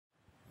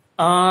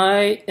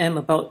I am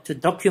about to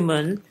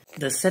document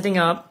the setting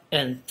up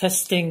and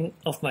testing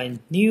of my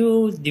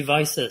new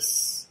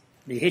devices,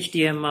 the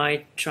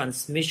HDMI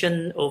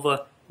transmission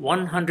over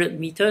 100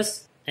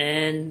 meters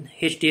and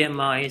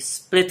HDMI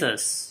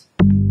splitters.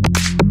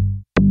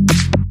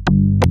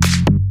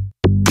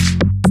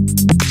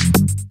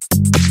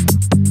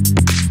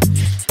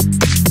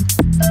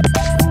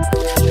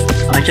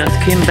 I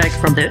just came back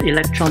from the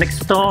electronics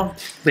store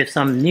with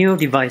some new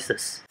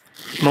devices.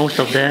 Most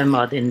of them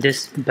are in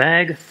this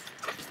bag.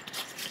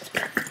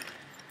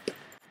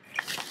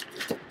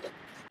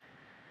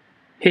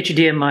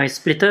 HDMI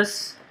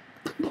splitters,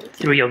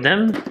 3 of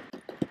them.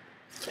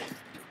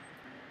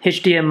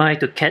 HDMI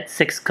to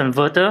Cat6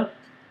 converter,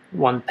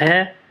 1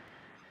 pair.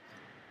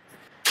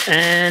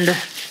 And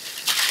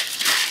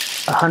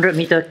 100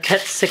 meter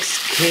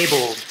Cat6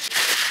 cable.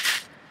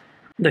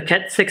 The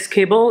Cat6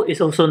 cable is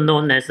also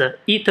known as the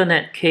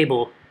Ethernet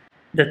cable.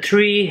 The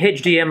 3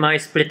 HDMI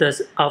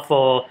splitters are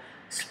for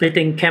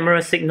splitting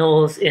camera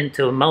signals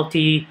into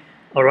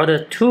or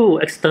rather 2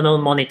 external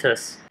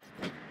monitors.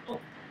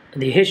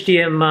 The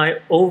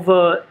HDMI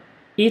over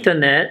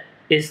Ethernet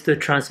is to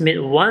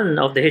transmit one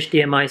of the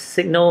HDMI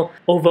signal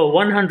over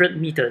 100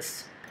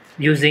 meters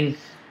using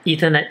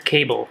Ethernet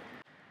cable.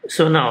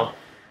 So now,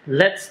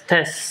 let's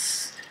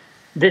test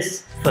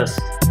this first.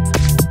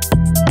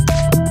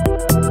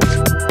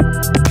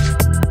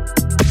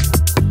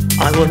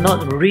 I will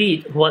not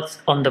read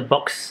what's on the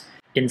box.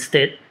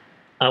 Instead,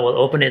 I will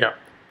open it up.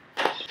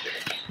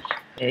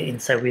 Okay,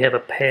 inside we have a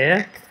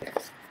pair,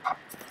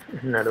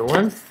 another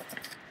one,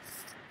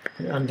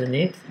 and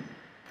underneath,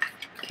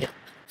 okay.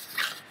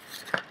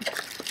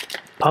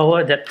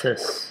 Power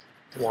adapters,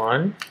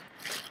 1,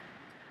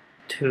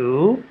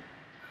 2,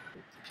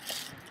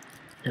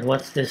 and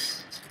what's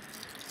this?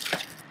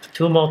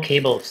 2 more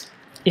cables,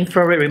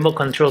 infrared remote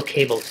control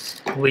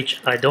cables,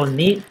 which I don't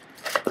need.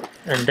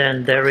 And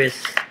then there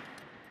is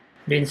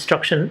the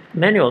instruction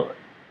manual.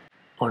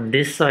 On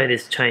this side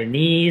is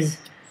Chinese,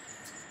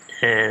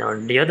 and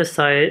on the other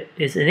side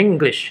is in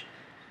English,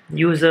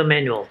 user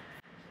manual.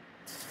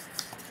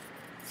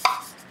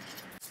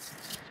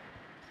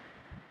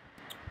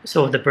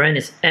 So the brand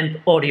is Amp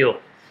Audio,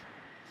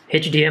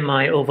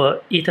 HDMI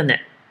over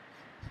Ethernet,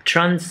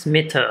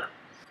 transmitter.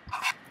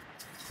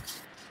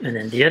 And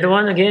then the other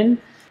one again,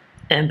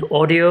 Amp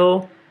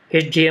Audio,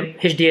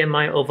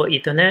 HDMI over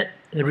Ethernet,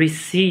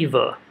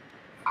 receiver.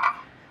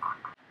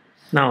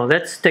 Now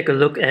let's take a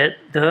look at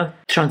the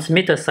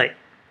transmitter side.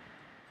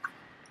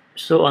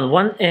 So on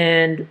one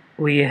end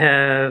we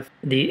have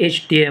the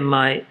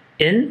HDMI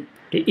in,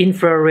 the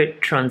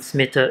infrared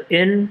transmitter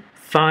in,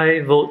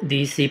 5 volt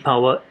DC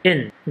power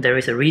in. There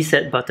is a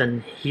reset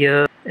button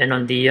here, and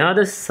on the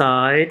other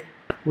side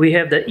we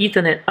have the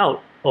Ethernet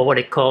out, or what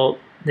they call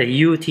the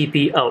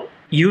UTP out.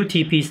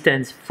 UTP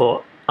stands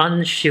for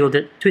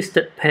unshielded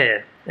twisted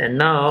pair. And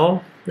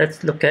now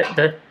let's look at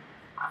the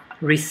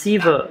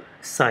receiver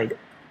side.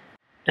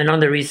 And on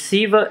the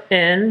receiver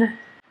end,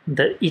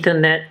 the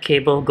Ethernet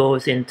cable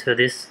goes into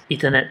this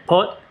Ethernet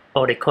port,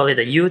 or they call it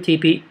a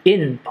UTP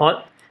in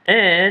port,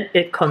 and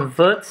it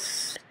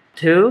converts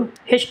to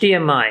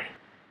HDMI.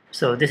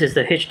 So this is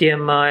the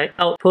HDMI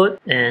output,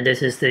 and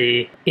this is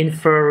the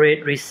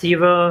infrared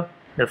receiver,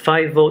 the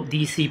 5 volt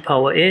DC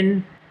power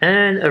in,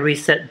 and a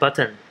reset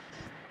button.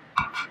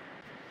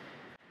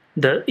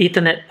 The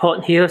Ethernet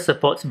port here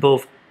supports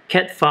both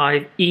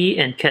Cat5e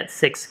and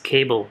Cat6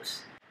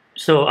 cables.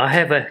 So I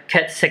have a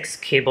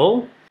Cat6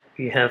 cable.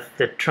 We have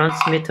the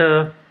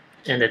transmitter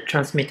and the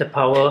transmitter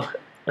power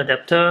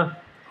adapter.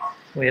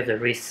 We have the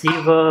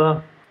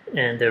receiver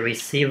and the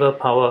receiver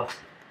power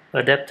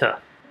adapter.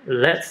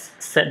 Let's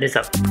set this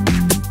up.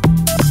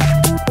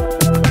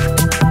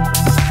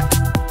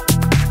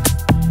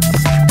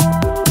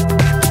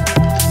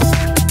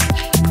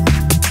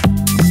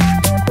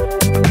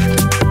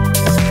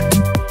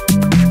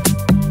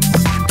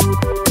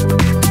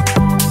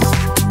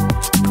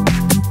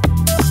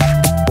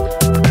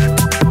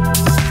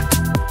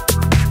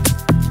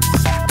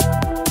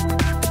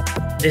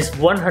 This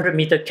 100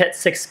 meter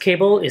Cat6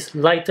 cable is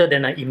lighter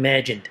than I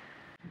imagined.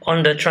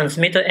 On the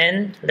transmitter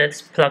end,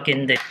 let's plug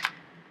in the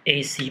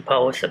AC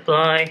power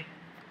supply.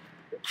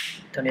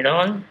 Turn it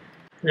on.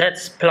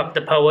 Let's plug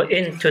the power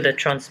into the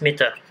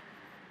transmitter.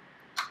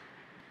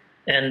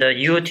 And the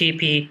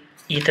UTP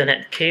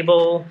Ethernet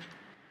cable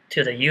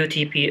to the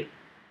UTP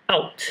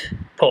out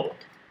port.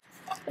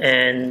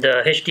 And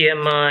the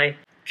HDMI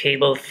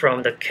cable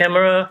from the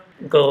camera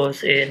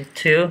goes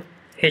into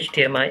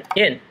HDMI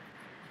in.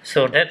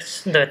 So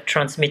that's the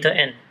transmitter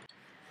end.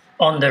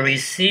 On the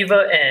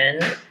receiver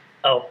end,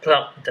 I'll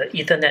plug the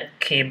Ethernet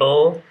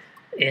cable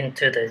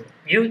into the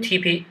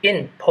UTP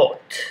in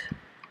port.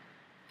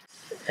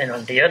 And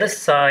on the other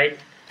side,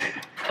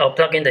 I'll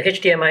plug in the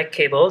HDMI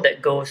cable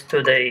that goes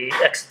to the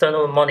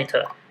external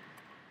monitor,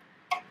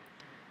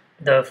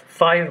 the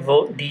 5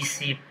 volt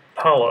DC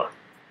power.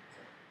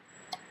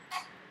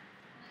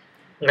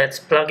 Let's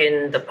plug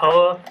in the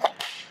power,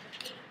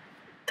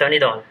 turn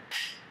it on.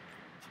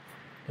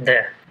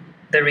 There,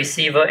 the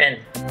receiver end.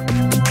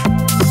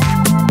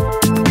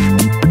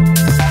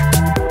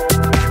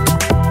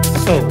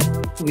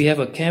 we have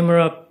a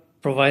camera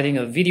providing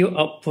a video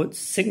output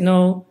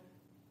signal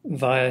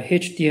via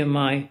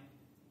HDMI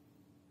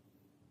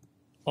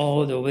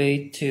all the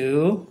way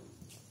to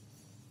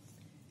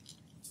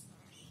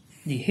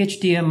the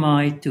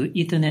HDMI to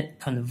Ethernet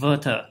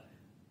converter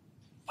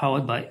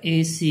powered by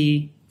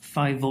AC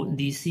 5V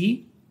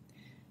DC,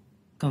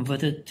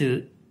 converted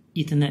to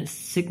Ethernet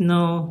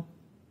signal,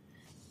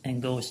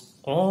 and goes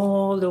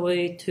all the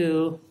way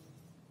to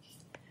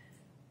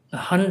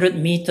 100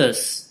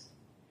 meters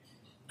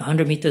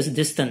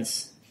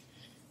distance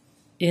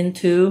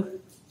into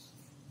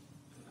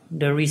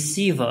the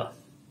receiver,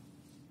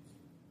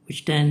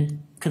 which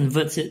then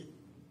converts it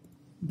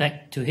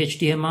back to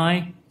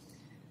HDMI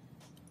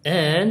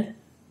and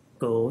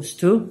goes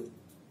to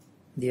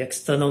the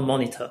external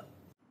monitor.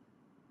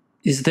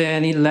 Is there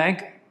any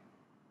lag?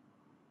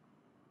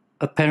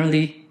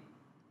 Apparently,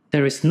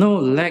 there is no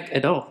lag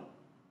at all.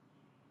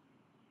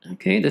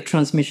 Okay, the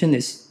transmission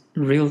is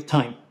real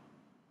time.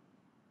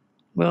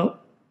 Well,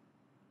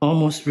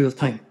 almost real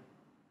time.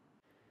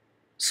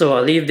 So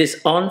I'll leave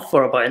this on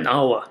for about an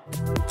hour.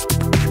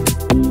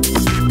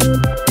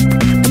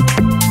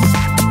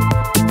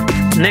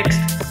 Next,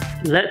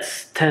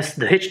 let's test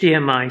the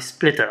HDMI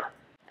splitter.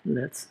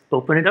 Let's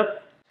open it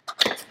up.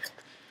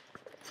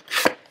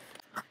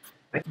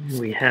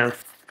 We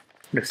have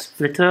the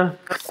splitter.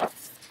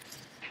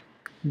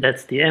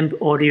 That's the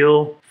amp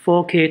audio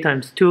 4K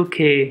times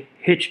 2K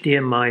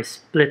HDMI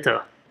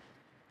splitter.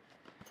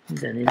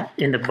 Then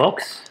in the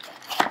box,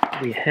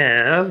 we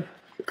have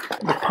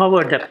the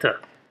power adapter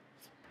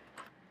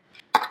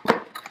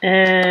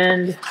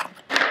and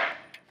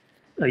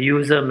a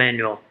user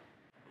manual.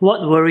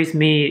 What worries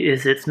me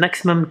is its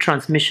maximum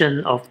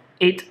transmission of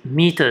 8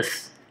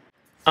 meters.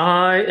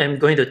 I am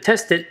going to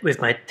test it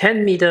with my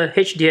 10 meter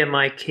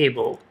HDMI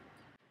cable.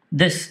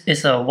 This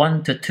is a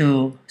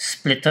 1:2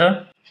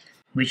 splitter,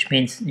 which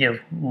means you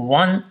have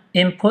one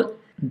input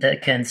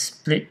that can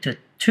split to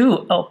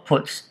two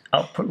outputs,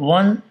 output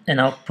 1 and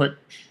output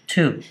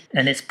 2,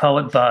 and it's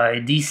powered by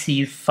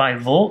DC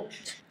 5V.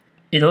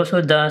 It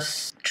also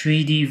does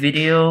 3D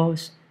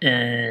videos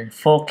and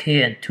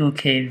 4K and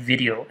 2K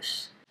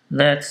videos.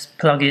 Let's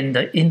plug in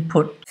the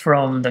input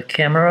from the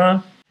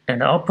camera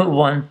and output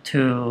 1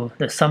 to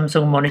the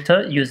Samsung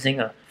monitor using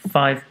a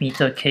 5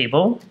 meter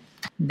cable.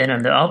 Then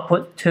on the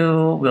output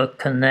 2, we'll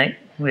connect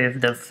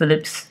with the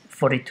Philips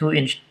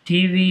 42-inch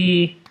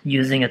TV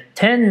using a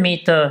 10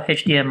 meter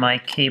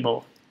HDMI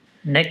cable.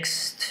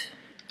 Next,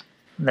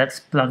 let's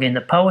plug in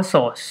the power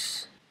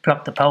source.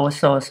 Plug the power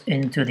source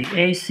into the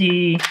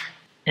AC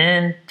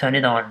and turn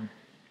it on.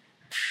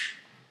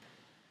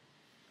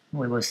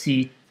 We will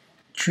see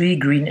 3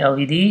 green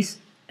LEDs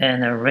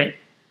and a red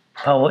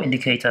power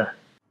indicator.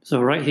 So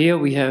right here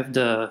we have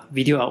the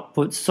video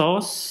output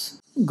source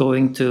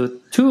going to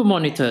 2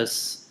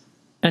 monitors,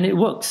 and it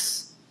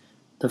works.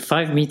 The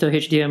 5 meter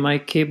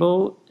HDMI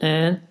cable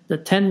and the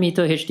 10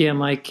 meter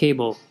HDMI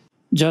cable.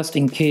 Just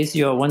in case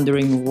you are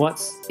wondering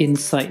what's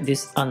inside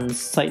this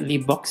unsightly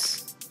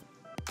box,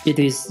 it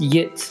is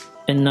yet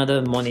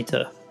another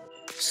monitor.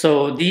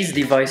 So these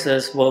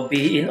devices will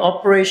be in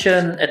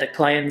operation at the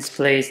client's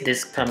place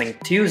this coming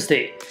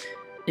Tuesday.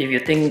 If you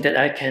think that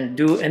I can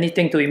do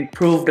anything to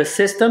improve the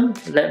system,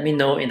 let me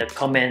know in the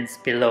comments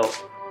below.